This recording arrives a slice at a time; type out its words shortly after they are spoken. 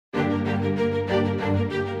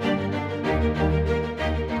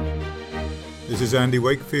This is Andy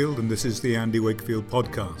Wakefield, and this is the Andy Wakefield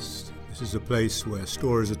Podcast. This is a place where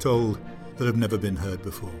stories are told that have never been heard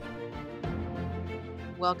before.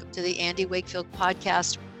 Welcome to the Andy Wakefield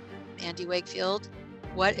Podcast. Andy Wakefield,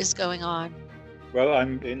 what is going on? Well,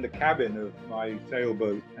 I'm in the cabin of my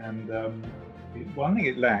sailboat, and one thing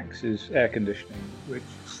it lacks is air conditioning, which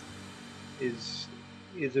is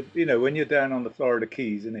when you're down on the Florida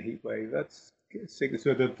Keys in a heat wave, that's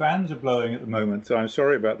so the fans are blowing at the moment. So I'm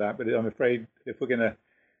sorry about that, but I'm afraid if we're going to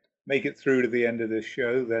make it through to the end of this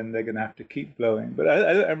show, then they're going to have to keep blowing. But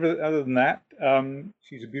other than that,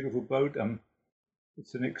 she's a beautiful boat.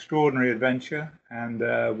 It's an extraordinary adventure, and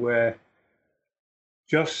we're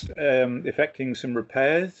just effecting some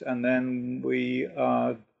repairs, and then we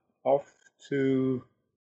are off to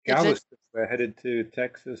Galveston. We're headed to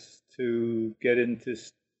Texas to get into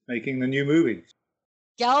making the new movies.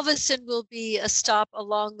 Galveston will be a stop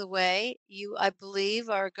along the way. You, I believe,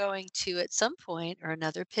 are going to, at some point or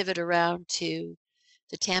another, pivot around to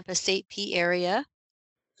the Tampa St. Pete area.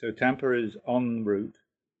 So Tampa is en route.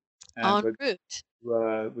 En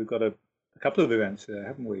route. We've got a couple of events there,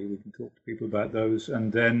 haven't we? We can talk to people about those.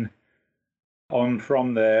 And then on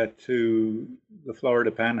from there to the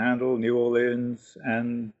Florida Panhandle, New Orleans,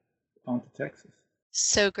 and on to Texas.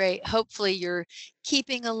 So great. Hopefully you're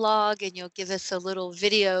keeping a log and you'll give us a little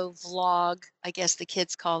video vlog, I guess the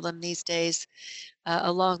kids call them these days,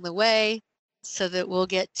 along the way, so that we'll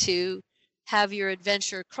get to have your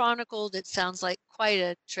adventure chronicled. It sounds like quite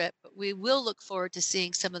a trip, but we will look forward to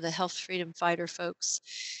seeing some of the health freedom fighter folks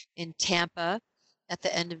in Tampa at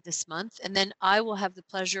the end of this month. And then I will have the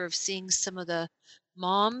pleasure of seeing some of the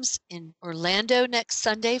moms in Orlando next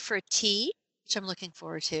Sunday for a tea, which I'm looking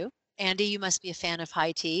forward to. Andy, you must be a fan of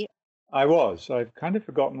high tea. I was. I've kind of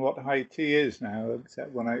forgotten what high tea is now,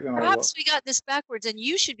 except when Perhaps we got this backwards, and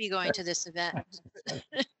you should be going to this event.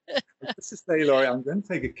 Just to say, Laurie, I'm going to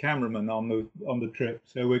take a cameraman on the trip,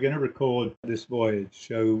 so we're going to record this voyage.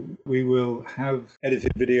 So we will have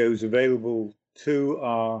edited videos available to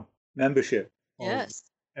our membership. Yes.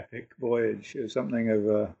 Epic voyage, or something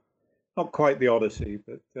of not quite the Odyssey,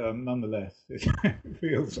 but nonetheless, it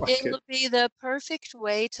feels like it. It'll be the perfect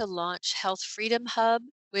way to launch Health Freedom Hub,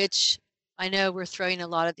 which I know we're throwing a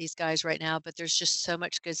lot at these guys right now, but there's just so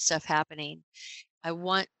much good stuff happening. I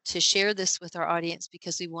want to share this with our audience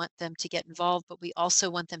because we want them to get involved, but we also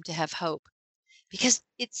want them to have hope, because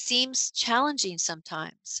it seems challenging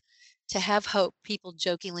sometimes to have hope. People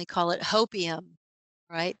jokingly call it hopium,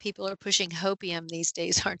 right? People are pushing hopium these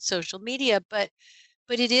days on social media, but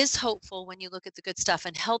it is hopeful when you look at the good stuff.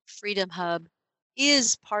 And Health Freedom Hub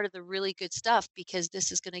is part of the really good stuff, because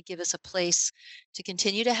this is going to give us a place to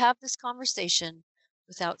continue to have this conversation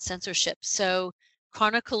without censorship. So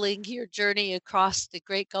chronicling your journey across the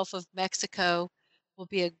Great Gulf of Mexico will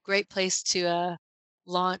be a great place to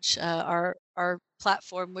launch our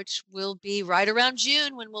platform, which will be right around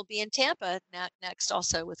June, when we'll be in Tampa next,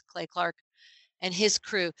 also with Clay Clark and his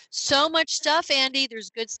crew. So much stuff, Andy. There's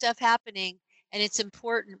good stuff happening. And it's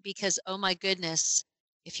important because, oh my goodness,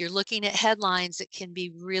 if you're looking at headlines, it can be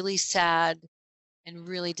really sad and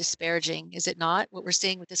really disparaging, is it not? What we're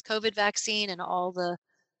seeing with this COVID vaccine and all the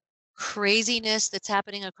craziness that's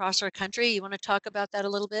happening across our country. You want to talk about that a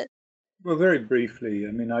little bit? Well, very briefly.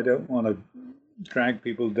 I mean, I don't want to drag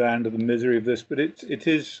people down to the misery of this, but it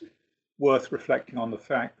is worth reflecting on the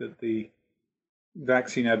fact that the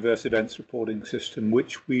vaccine adverse events reporting system,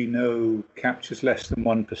 which we know captures less than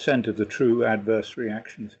 1% of the true adverse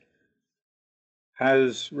reactions,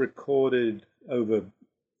 has recorded over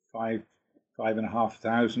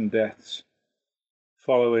 5,500 deaths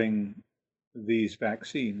following these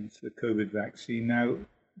vaccines, the COVID vaccine. Now,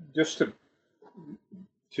 just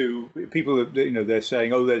to people, they're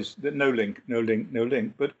saying, oh, there's no link.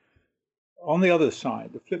 But on the other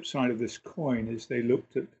side, the flip side of this coin is they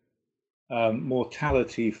looked at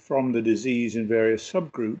mortality from the disease in various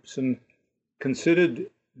subgroups and considered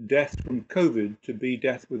death from COVID to be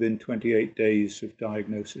death within 28 days of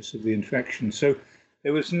diagnosis of the infection. So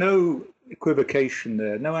there was no equivocation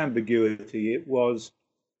there, no ambiguity. It was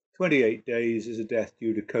 28 days is a death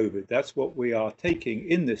due to COVID. That's what we are taking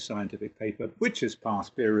in this scientific paper, which has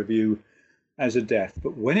passed peer review, as a death.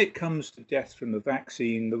 But when it comes to death from the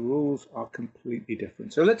vaccine, the rules are completely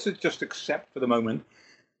different. So let's just accept for the moment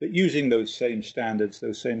that using those same standards,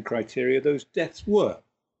 those same criteria, those deaths were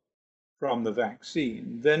from the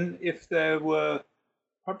vaccine. Then if there were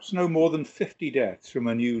perhaps no more than 50 deaths from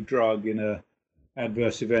a new drug in a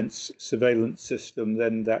adverse events surveillance system,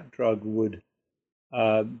 then that drug would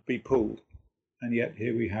be pulled. And yet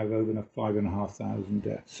here we have over 5,500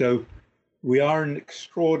 deaths. So we are in an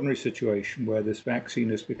extraordinary situation where this vaccine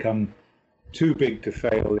has become too big to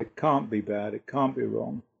fail. It can't be bad. It can't be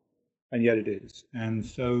wrong, and yet it is. And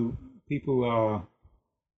so people are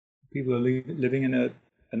living in a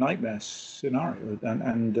nightmare scenario,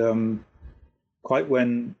 and quite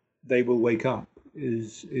when they will wake up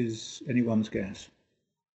is anyone's guess.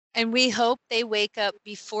 And we hope they wake up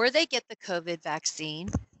before they get the COVID vaccine.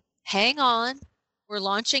 Hang on. We're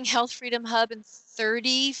launching Health Freedom Hub in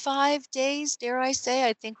 35 days, dare I say.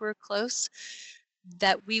 I think we're close.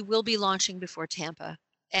 That we will be launching before Tampa.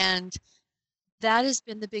 And that has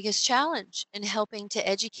been the biggest challenge in helping to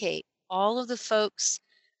educate all of the folks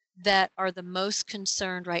that are the most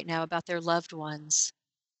concerned right now about their loved ones,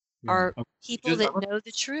 Yeah, are people that know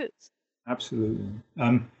the truth. absolutely.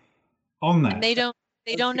 On And that,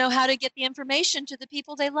 they don't know how to get the information to the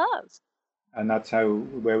people they love. and that's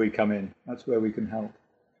where we come in. That's where we can help.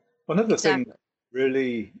 One of the things Exactly. that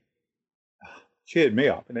really cheered me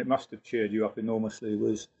up, and it must have cheered you up enormously,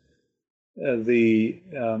 was the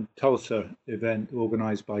Tulsa event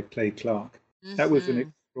organized by Clay Clark. That was an Mm-hmm.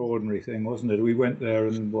 extraordinary thing, wasn't it? We went there,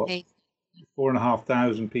 and what,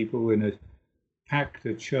 4,500 people in a packed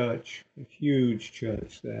a church, a huge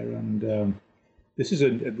church there, and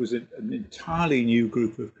it was an entirely new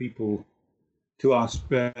group of people to us,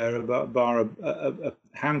 bar a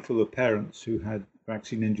handful of parents who had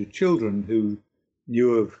vaccine injured children who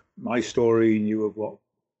knew of my story, knew of what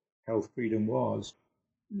health freedom was.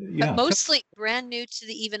 But Yeah, mostly brand new to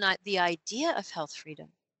even the idea of health freedom.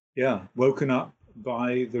 yeah, woken up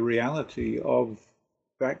by the reality of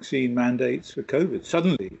vaccine mandates for COVID.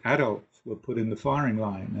 Suddenly, adults were put in the firing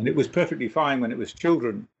line, and it was perfectly fine when it was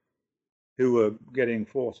children who were getting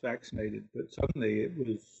force vaccinated, but suddenly it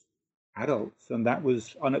was adults, and that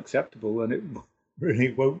was unacceptable, and it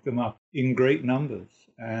really woke them up in great numbers.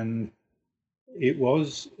 And it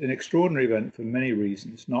was an extraordinary event for many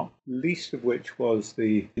reasons, not least of which was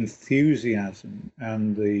the enthusiasm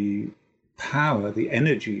and the power, the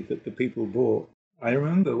energy that the people brought. I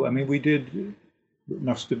remember, I mean, we did, it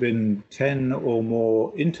must have been 10 or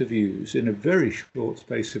more interviews in a very short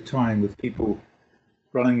space of time with people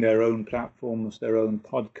running their own platforms, their own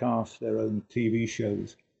podcasts, their own TV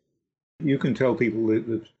shows. You can tell people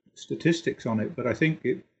the statistics on it, but I think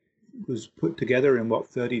it was put together in what,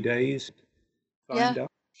 30 days? Yeah. Signed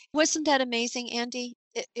up. Wasn't that amazing, Andy?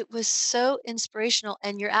 It was so inspirational.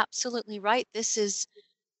 And you're absolutely right. This is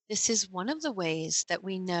one of the ways that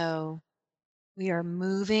we know we are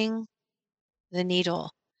moving the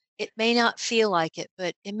needle. It may not feel like it,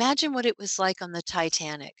 but imagine what it was like on the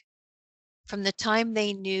Titanic. From the time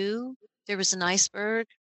they knew there was an iceberg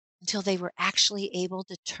until they were actually able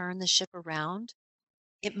to turn the ship around,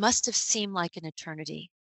 it must have seemed like an eternity.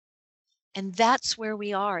 And that's where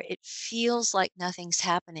we are. It feels like nothing's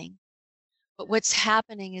happening. But what's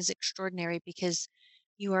happening is extraordinary because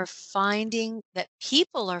you are finding that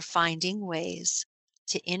people are finding ways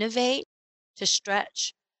to innovate, to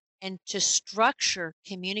stretch, and to structure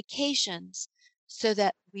communications so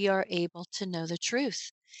that we are able to know the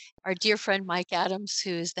truth. Our dear friend Mike Adams,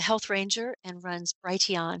 who is the health ranger and runs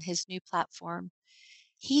Brighteon, his new platform,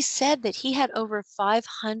 he said that he had over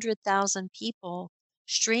 500,000 people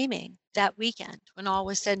streaming that weekend when all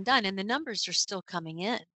was said and done, and the numbers are still coming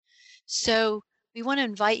in. So we want to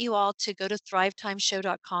invite you all to go to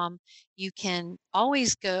thrivetimeshow.com. You can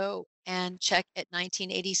always go and check at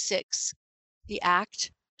 1986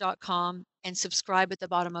 theact.com and subscribe at the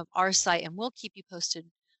bottom of our site, and we'll keep you posted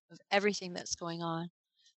of everything that's going on.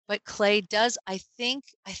 But Clay does, I think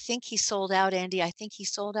he sold out, Andy. I think he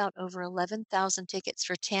sold out over 11,000 tickets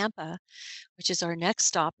for Tampa, which is our next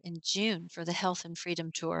stop in June for the Health and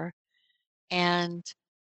Freedom Tour. And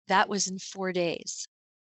that was in 4 days.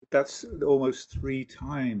 That's almost 3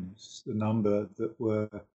 times the number that were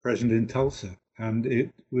present in Tulsa. And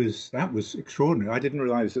that was extraordinary. I didn't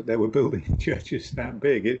realize that they were building churches that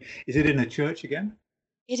big. Is it in a church again?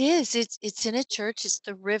 It is. It's in a church. It's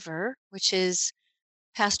the River, which is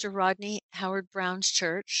Pastor Rodney Howard Brown's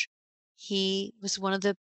church. He was one of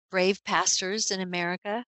the brave pastors in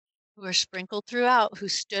America who are sprinkled throughout, who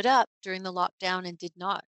stood up during the lockdown and did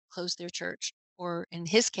not close their church, or in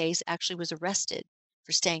his case, actually was arrested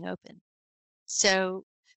for staying open. So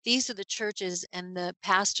these are the churches and the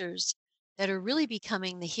pastors that are really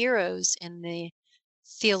becoming the heroes in the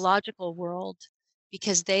theological world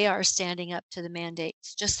because they are standing up to the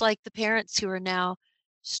mandates, just like the parents who are now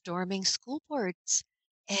storming school boards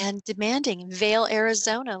and demanding. In Vail,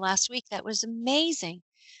 Arizona last week, that was amazing.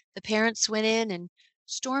 The parents went in and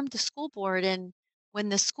stormed the school board, and when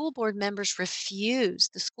the school board members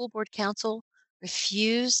refused, the school board council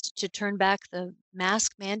refused to turn back the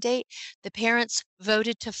mask mandate, the parents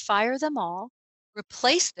voted to fire them all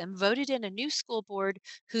replaced them, voted in a new school board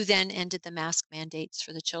who then ended the mask mandates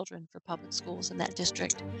for the children for public schools in that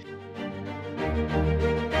district.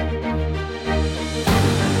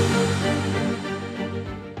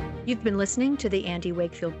 You've been listening to the Andy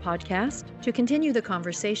Wakefield podcast. To continue the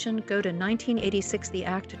conversation, go to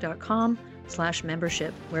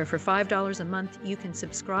 1986theact.com/membership, where for $5 a month, you can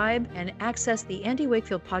subscribe and access the Andy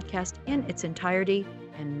Wakefield podcast in its entirety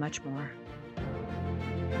and much more.